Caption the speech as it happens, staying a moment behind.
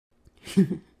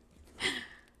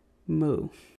Moo.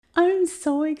 I'm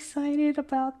so excited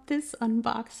about this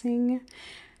unboxing.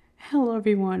 Hello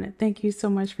everyone, thank you so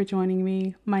much for joining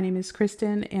me. My name is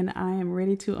Kristen and I am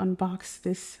ready to unbox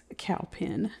this cow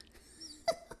pin.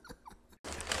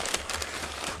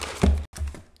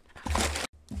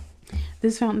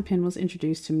 This fountain pen was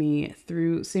introduced to me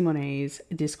through Simone's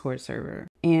Discord server.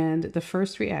 And the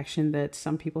first reaction that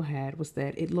some people had was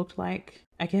that it looked like,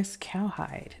 I guess,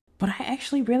 cowhide. But I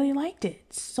actually really liked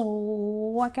it,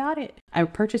 so I got it. I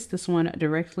purchased this one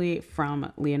directly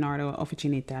from Leonardo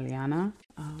Officina Italiana.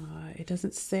 It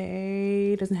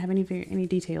doesn't have any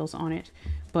details on it,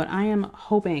 but I am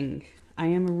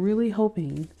really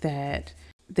hoping that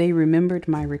they remembered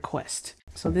my request.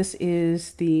 So this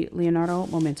is the Leonardo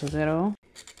Momento Zero.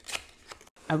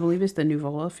 I believe it's the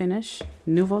Nuvola finish.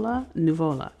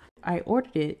 Nuvola. I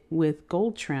ordered it with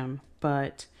gold trim,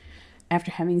 but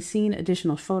after having seen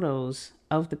additional photos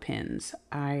of the pens,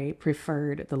 I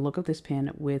preferred the look of this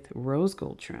pen with rose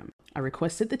gold trim. I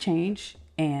requested the change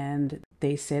and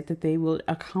they said that they will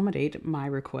accommodate my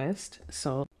request.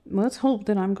 So let's hope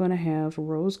that I'm going to have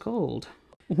rose gold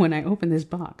when I open this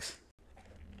box.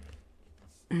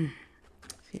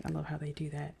 See, I love how they do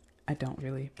that. I don't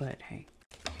really, but hey,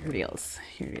 here it is.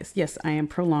 Here it is. Yes, I am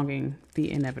prolonging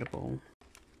the inevitable.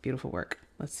 Beautiful work.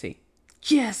 Let's see.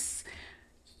 Yes!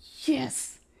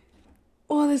 Yes!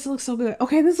 Oh, this looks so good.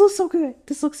 Okay, this looks so good.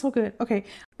 This looks so good. Okay,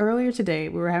 earlier today,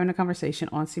 we were having a conversation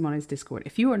on Simone's Discord.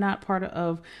 If you are not part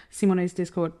of Simone's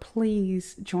Discord,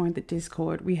 please join the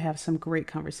Discord. We have some great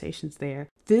conversations there.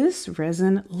 This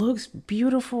resin looks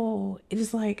beautiful. It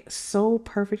is like so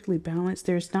perfectly balanced.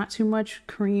 There's not too much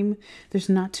cream. There's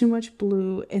not too much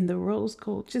blue. And the rose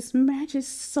gold just matches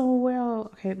so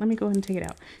well. Okay, let me go ahead and take it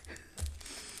out.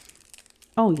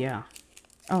 Oh, yeah.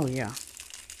 Oh, yeah.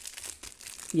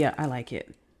 Yeah, I like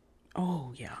it.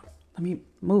 Oh, yeah. Let me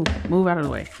move out of the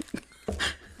way.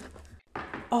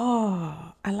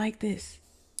 Oh, I like this.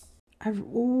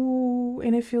 Ooh,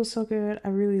 and it feels so good. I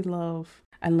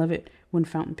love it when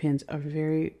fountain pens are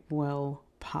very well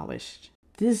polished.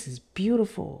 This is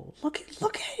beautiful. Look at it.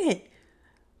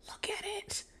 Look at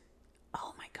it.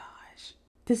 Oh my gosh.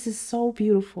 This is so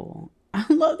beautiful. I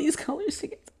love these colors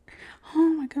together. Oh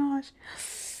my gosh.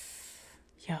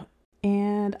 Yep.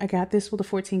 And I got this with a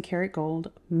 14 karat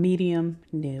gold medium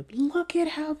nib. Look at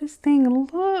how this thing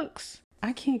looks.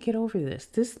 I can't get over this.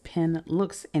 This pen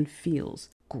looks and feels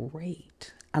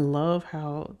great. I love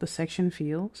how the section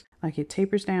feels. Like it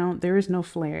tapers down. There is no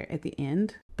flare at the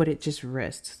end, but it just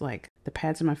rests. Like the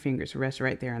pads of my fingers rest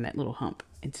right there on that little hump.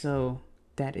 And so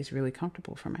that is really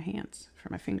comfortable for my hands,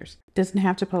 for my fingers. Doesn't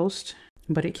have to post,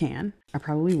 but it can. I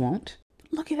probably won't.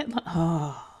 Look at it.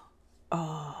 Oh.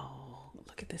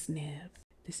 Look at this nib.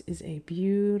 This is a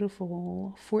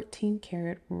beautiful 14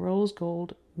 karat rose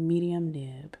gold medium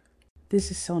nib. This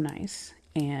is so nice.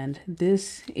 And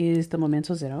this is the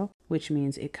Momento Zero, which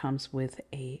means it comes with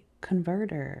a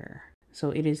converter.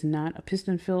 So it is not a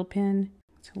piston filled pen.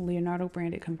 It's a Leonardo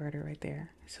branded converter right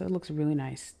there. So it looks really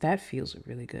nice. That feels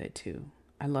really good too.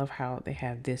 I love how they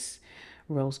have this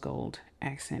rose gold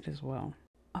accent as well.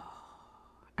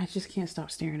 I just can't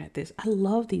stop staring at this. I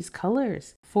love these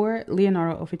colors. For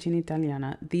Leonardo Officina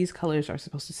Italiana, these colors are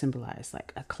supposed to symbolize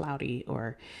like a cloudy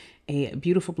or a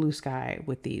beautiful blue sky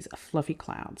with these fluffy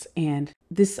clouds. And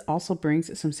this also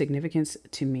brings some significance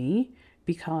to me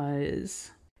because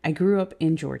I grew up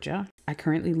in Georgia. I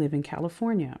currently live in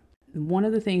California. One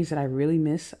of the things that I really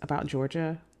miss about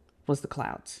Georgia was the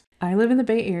clouds. I live in the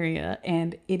Bay Area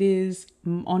and it is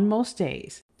on most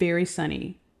days very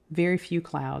sunny. Very few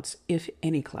clouds, if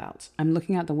any clouds. I'm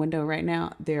looking out the window right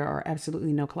now. There are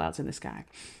absolutely no clouds in the sky.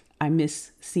 I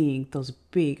miss seeing those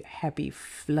big, happy,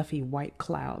 fluffy white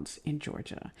clouds in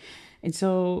Georgia. And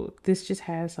so this just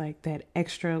has like that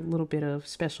extra little bit of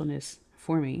specialness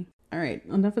for me. All right,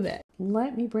 enough of that.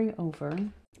 Let me bring over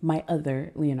my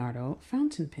other Leonardo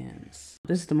fountain pens.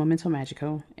 This is the Momento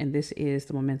Magico, and this is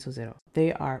the Momento Zero.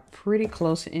 They are pretty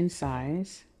close in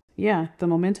size. Yeah, the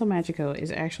Momento Magico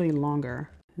is actually longer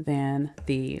than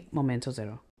the Momento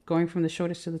Zero. Going from the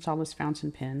shortest to the tallest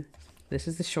fountain pen, this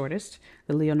is the shortest,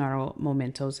 the Leonardo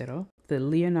Momento Zero, the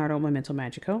Leonardo Momento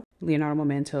Magico, Leonardo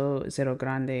Momento Zero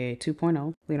Grande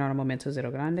 2.0, Leonardo Momento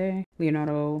Zero Grande,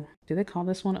 Leonardo, do they call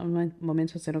this one a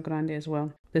Momento Zero Grande as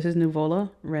well? This is Nuvola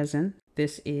resin.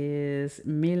 This is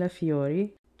Mille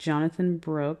Fiori, Jonathan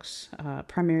Brooks,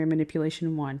 Primary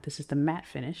Manipulation 1. This is the matte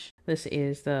finish. This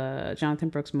is the Jonathan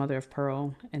Brooks Mother of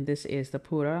Pearl, and this is the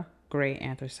Pura Gray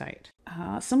Anthracite.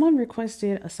 Someone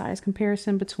requested a size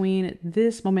comparison between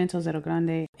this Momento Zero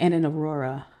Grande and an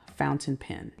Aurora fountain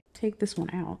pen. Take this one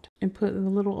out and put the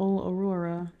little old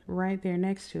Aurora right right there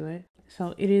next to it.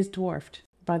 So it is dwarfed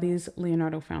by these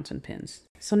Leonardo fountain pens.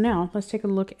 So now let's take a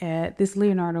look at this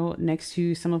Leonardo next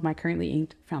to some of my currently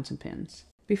inked fountain pens.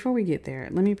 Before we get there,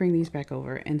 let me bring these back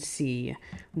over and see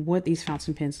what these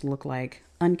fountain pens look like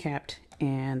uncapped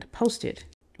and posted.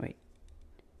 Wait.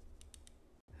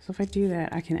 So if I do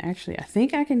that, I can actually, I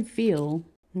think I can feel,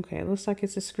 okay, it looks like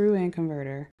it's a screw-in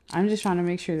converter. I'm just trying to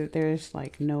make sure that there's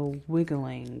like no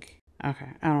wiggling.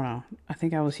 Okay, I don't know. I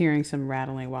think I was hearing some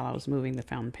rattling while I was moving the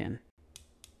fountain pen.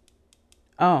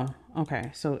 Oh,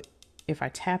 okay. So if I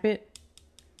tap it,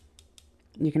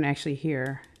 you can actually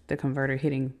hear the converter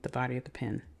hitting the body of the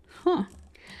pen. Huh.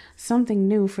 Something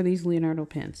new for these Leonardo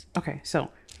pens. Okay, so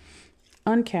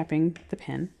uncapping the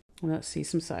pen. Let's see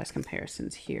some size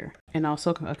comparisons here. And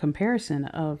also a comparison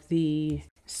of the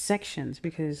sections,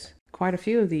 because quite a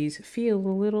few of these feel a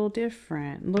little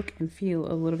different. Look and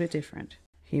feel a little bit different.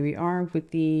 Here we are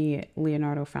with the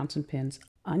Leonardo fountain pens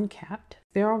uncapped.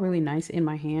 They're all really nice in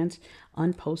my hands,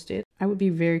 unposted. I would be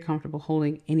very comfortable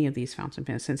holding any of these fountain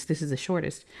pens. Since this is the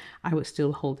shortest, I would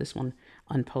still hold this one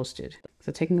unposted.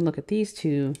 So taking a look at these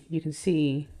two, you can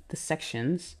see the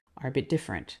sections are a bit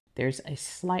different. There's a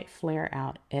slight flare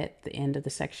out at the end of the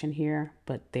section here,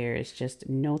 but there's just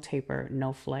no taper,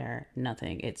 no flare,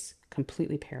 nothing. It's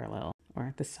completely parallel,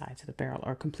 or the sides of the barrel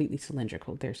are completely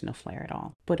cylindrical. There's no flare at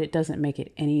all, but it doesn't make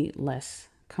it any less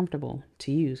comfortable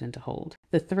to use and to hold.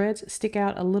 The threads stick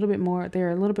out a little bit more.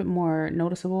 They're a little bit more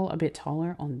noticeable, a bit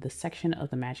taller on the section of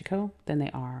the Magico than they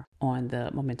are on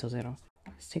the Momento Zero.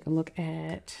 Let's take a look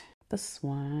at this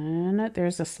one.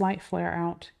 There's a slight flare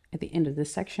out at the end of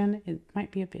this section. It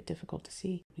might be a bit difficult to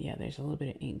see. Yeah, there's a little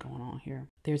bit of ink going on here.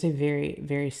 There's a very,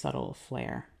 very subtle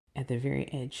flare at the very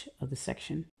edge of the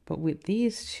section. But with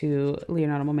these two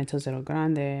Leonardo Momento Zero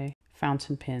Grande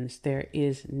fountain pens, there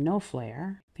is no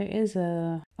flare. There is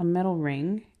a metal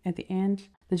ring at the end.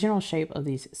 The general shape of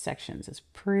these sections is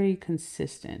pretty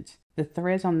consistent. The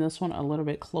threads on this one are a little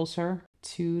bit closer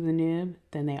to the nib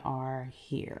than they are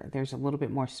here. There's a little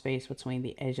bit more space between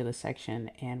the edge of the section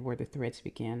and where the threads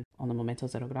begin on the Momento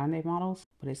Zero Grande models,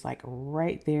 but it's like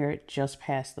right there just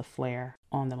past the flare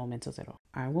on the Momento Zero.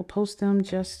 I will post them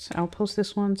I'll post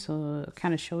this one to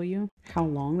kind of show you how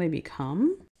long they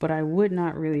become, but I would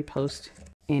not really post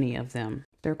any of them.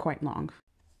 They're quite long.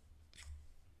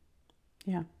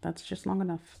 Yeah, that's just long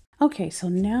enough. Okay, so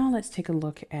now let's take a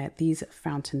look at these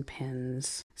fountain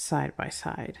pens side by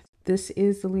side. This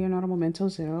is the Leonardo Momento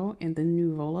Zero in the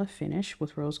Nuvola finish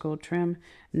with rose gold trim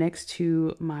next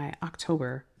to my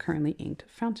October currently inked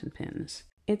fountain pens.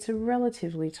 It's a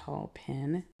relatively tall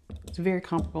pen. It's very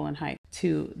comparable in height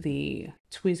to the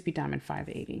TWSBI Diamond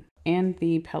 580 and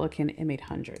the Pelikan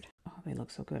M800. Oh, they look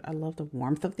so good. I love the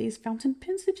warmth of these fountain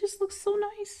pens. It just looks so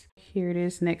nice. Here it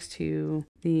is next to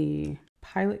the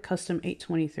Pilot Custom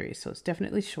 823. So it's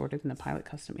definitely shorter than the Pilot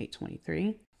Custom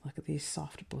 823. Look at these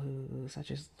soft blues. I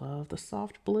just love the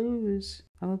soft blues.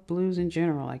 I love blues in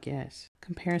general, I guess.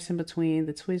 Comparison between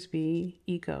the TWSBI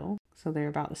Eco. So they're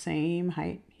about the same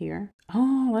height here.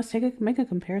 Oh, let's make a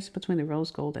comparison between the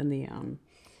rose gold and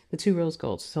the two rose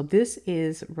golds. So this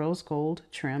is rose gold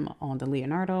trim on the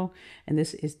Leonardo, and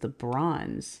this is the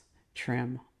bronze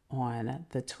trim on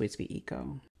the TWSBI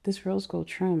Eco. This rose gold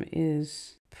trim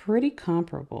is pretty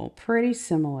comparable, pretty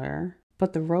similar,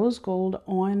 but the rose gold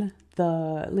on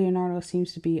the Leonardo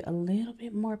seems to be a little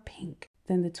bit more pink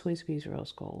than the TWSBI's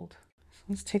rose gold. So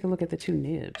let's take a look at the two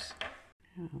nibs.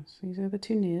 Oh, so these are the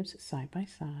two nibs side by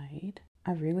side.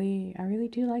 I really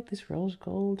do like this rose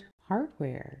gold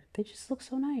hardware. They just look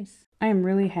so nice. I am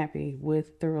really happy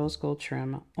with the rose gold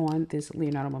trim on this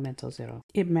Leonardo Momento Zero.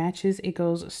 It matches, it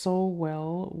goes so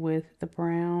well with the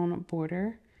brown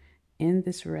border in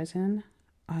this resin.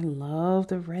 I love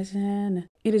the resin.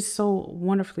 It is so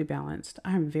wonderfully balanced.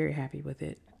 I'm very happy with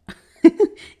it.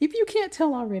 If you can't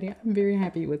tell already, I'm very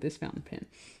happy with this fountain pen.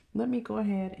 Let me go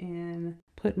ahead and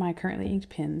put my currently inked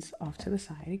pens off to the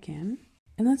side again.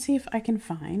 And let's see if I can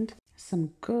find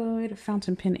some good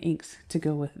fountain pen inks to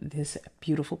go with this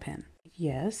beautiful pen.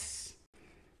 Yes,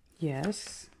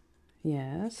 yes,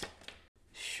 yes.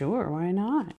 Sure, why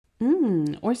not?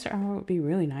 Oyster hour would be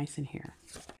really nice in here.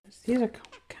 These are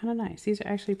kind of nice. These are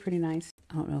actually pretty nice.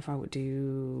 I don't know if I would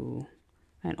do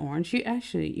an orange. You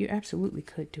absolutely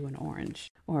could do an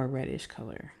orange or a reddish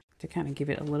color to kind of give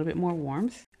it a little bit more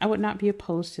warmth. I would not be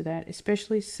opposed to that,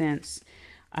 especially since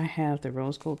I have the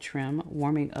rose gold trim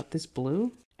warming up this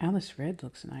blue. Alice red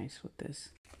looks nice with this.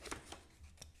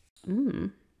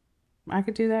 I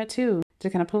could do that too. To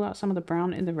kind of pull out some of the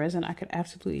brown in the resin, I could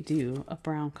absolutely do a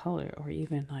brown color or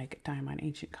even like diamond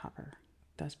ancient copper.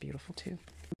 That's beautiful too.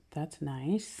 That's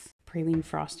nice. Praline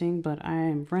frosting, but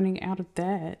I'm running out of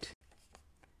that.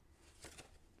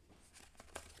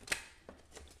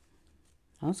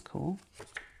 That's cool.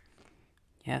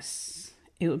 Yes.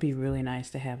 It would be really nice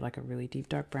to have like a really deep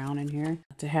dark brown in here.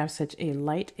 To have such a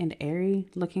light and airy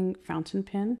looking fountain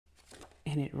pen.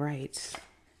 And it writes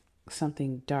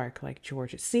something dark like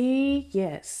Georgia. See?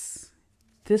 Yes.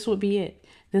 This would be it.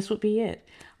 This would be it.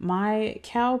 My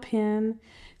cow pen,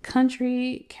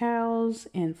 country cows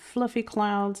and fluffy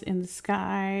clouds in the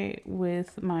sky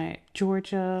with my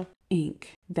Georgia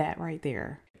ink. That right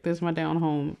there. There's my down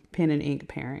home pen and ink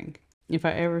pairing. If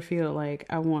I ever feel like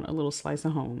I want a little slice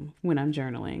of home when I'm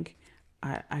journaling,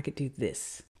 I could do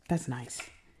this. That's nice.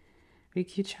 Very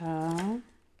cute, child.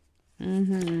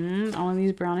 All of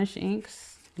these brownish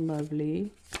inks.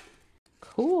 Lovely.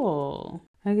 Cool.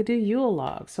 I could do Yule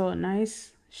log. So a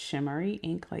nice shimmery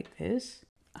ink like this.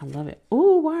 I love it.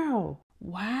 Oh, wow.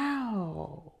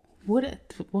 Wow.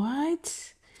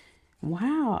 What?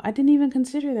 Wow. I didn't even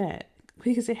consider that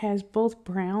because it has both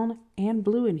brown and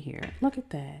blue in here. Look at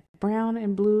that. Brown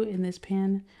and blue in this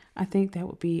pen. I think that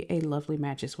would be a lovely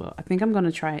match as well. I think I'm going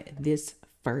to try this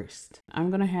first. I'm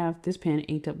going to have this pen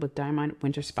inked up with Diamond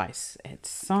Winter Spice at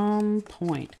some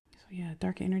point. So yeah,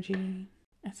 dark energy.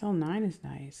 SL9 is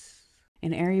nice.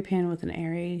 An airy pen with an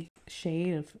airy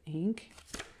shade of ink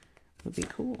would be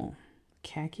cool.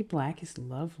 Khaki black is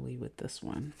lovely with this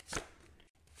one.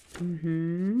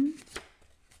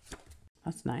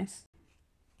 That's nice.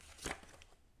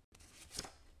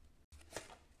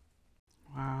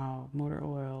 Wow, motor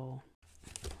oil.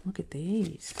 Look at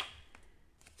these.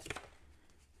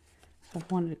 If I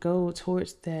wanted to go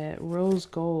towards that rose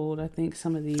gold, I think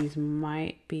some of these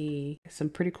might be some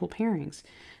pretty cool pairings.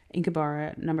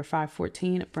 Inkabara number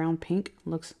 514, brown pink,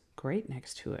 looks great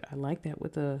next to it. I like that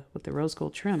with the rose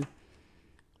gold trim.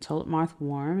 Tulip moth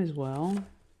warm as well.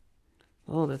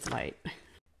 Oh, that's light.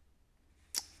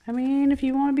 I mean, if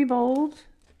you want to be bold,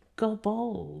 go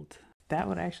bold. That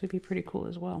would actually be pretty cool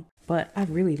as well. But I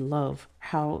really love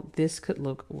how this could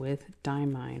look with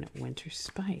Diamond Winter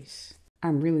Spice.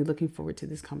 I'm really looking forward to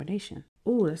this combination.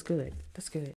 Oh, that's good. That's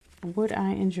good. Would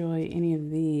I enjoy any of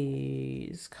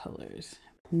these colors?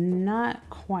 Not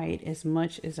quite as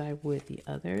much as I would the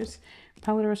others.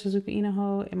 Palette Suzuki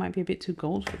Inaho, it might be a bit too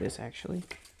gold for this actually.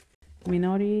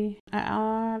 Minori,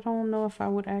 I don't know if I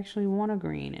would actually want a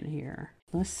green in here.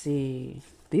 Let's see.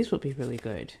 These would be really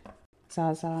good.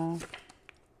 Zaza,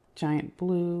 Giant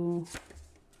Blue,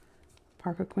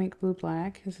 Parker Quink Blue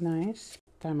Black is nice.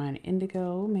 Diamond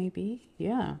Indigo, maybe.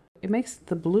 Yeah. It makes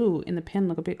the blue in the pen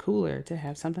look a bit cooler to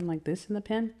have something like this in the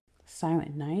pen.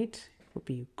 Silent Night would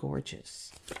be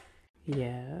gorgeous.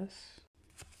 Yes.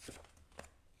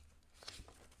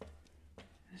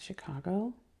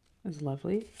 Chicago is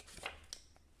lovely.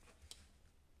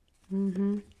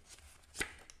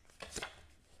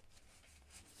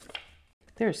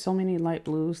 There are so many light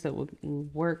blues that would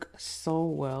work so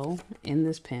well in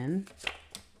this pen.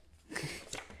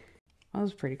 That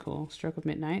was pretty cool. Stroke of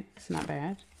Midnight. It's not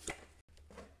bad.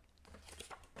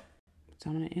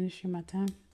 Dominant Industry Matin.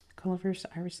 Colorverse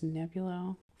Iris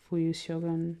Nebula. Fuyu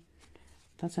Shogun.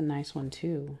 That's a nice one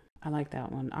too. I like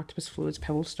that one. Octopus Fluids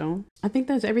Pebble Stone. I think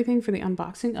that's everything for the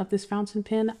unboxing of this fountain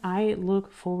pen. I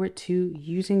look forward to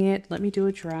using it. Let me do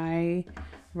a dry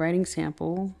writing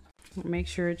sample. Make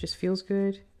sure it just feels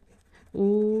good.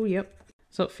 Ooh, yep.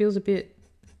 So it feels a bit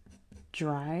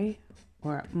dry,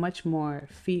 or much more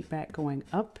feedback going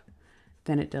up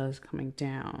than it does coming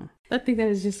down. I think that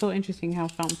is just so interesting how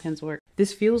fountain pens work.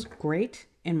 This feels great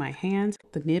in my hands.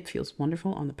 The nib feels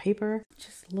wonderful on the paper.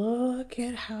 Just look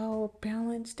at how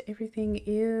balanced everything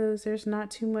is. There's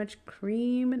not too much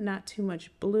cream, not too much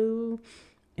blue.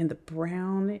 And the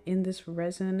brown in this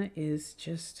resin is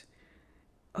just,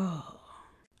 oh,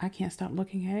 I can't stop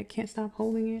looking at it. Can't stop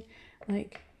holding it.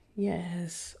 Like,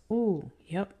 yes. Ooh,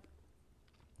 yep.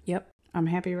 Yep. I'm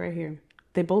happy right here.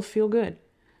 They both feel good.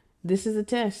 This is a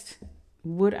test.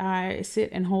 Would I sit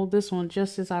and hold this one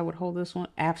just as I would hold this one?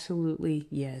 Absolutely,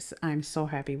 yes. I'm so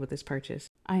happy with this purchase.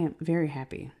 I am very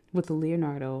happy with the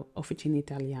Leonardo Officina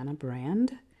Italiana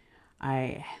brand.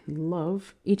 I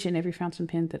love each and every fountain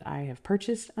pen that I have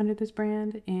purchased under this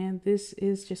brand, and this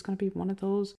is just going to be one of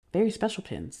those very special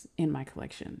pens in my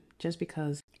collection just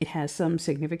because it has some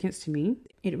significance to me.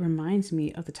 It reminds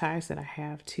me of the ties that I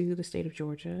have to the state of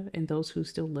Georgia and those who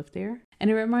still live there.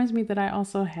 And it reminds me that I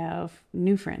also have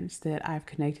new friends that I've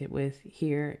connected with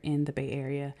here in the Bay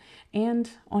Area and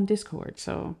on Discord.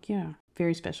 So yeah,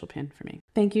 very special pen for me.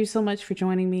 Thank you so much for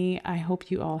joining me. I hope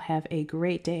you all have a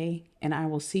great day, and I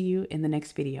will see you in the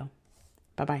next video.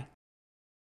 Bye-bye.